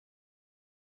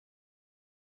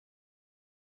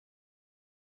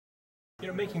You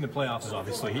know, making the playoffs is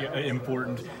obviously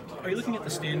important. Are you looking at the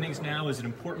standings now? Is it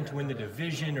important to win the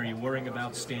division? Are you worrying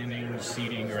about standings,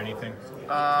 seeding, or anything?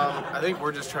 I think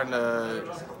we're just trying to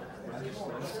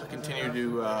continue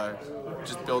to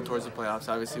just build towards the playoffs.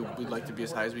 Obviously, we'd like to be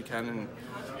as high as we can and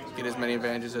get as many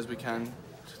advantages as we can,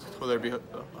 whether it be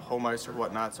home ice or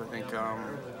whatnot. So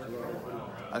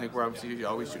I think we're obviously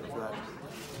always shooting for that.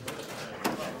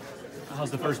 How's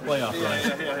the first playoff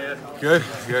run? Good.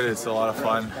 It's a lot of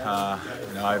fun.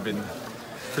 You know, I've been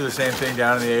through the same thing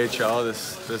down in the AHL.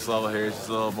 This level here is just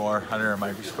a little more under a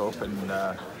microscope, and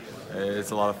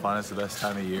it's a lot of fun. It's the best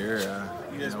time of year.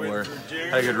 You know, we're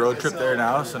had a good road trip there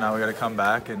now, so now we got to come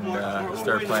back and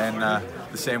start playing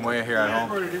the same way here at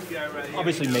home.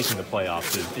 Obviously, making the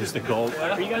playoffs is the goal.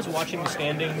 Are you guys watching the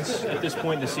standings at this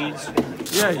point, the seeds?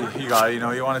 Yeah, you got it. You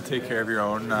know, you want to take care of your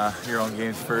own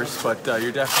games first, but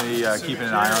you're definitely keeping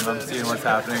an eye on them, seeing what's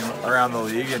happening around the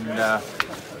league, and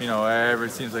you know,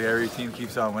 it seems like every team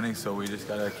keeps on winning, so we just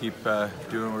got to keep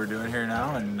doing what we're doing here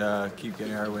now and keep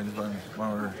getting our wins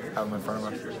when we're having them in front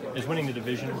of us. Is winning the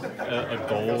division a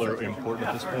goal or important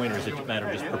at this point, or is it a matter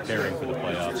of just preparing for the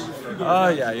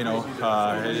playoffs? Yeah, you know,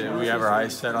 we have our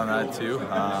eyes set on that too.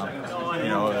 You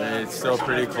know, it's still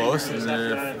pretty close in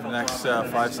the next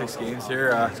 5-6 games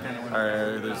here.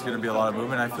 There's going to be a lot of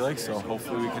movement, I feel like, so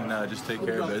hopefully we can just take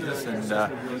care of business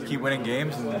and keep winning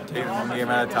games and take it one game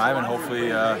at a time, and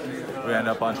hopefully we end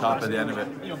up on top at the end of it.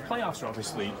 You know, playoffs are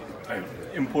obviously an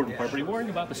important part, but are you worrying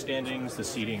about the standings, the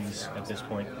seedings at this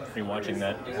point? Are you watching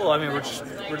that? Well, I mean, we're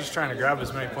just trying to grab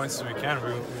as many points as we can.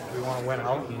 We want to win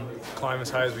out and climb as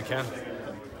high as we can.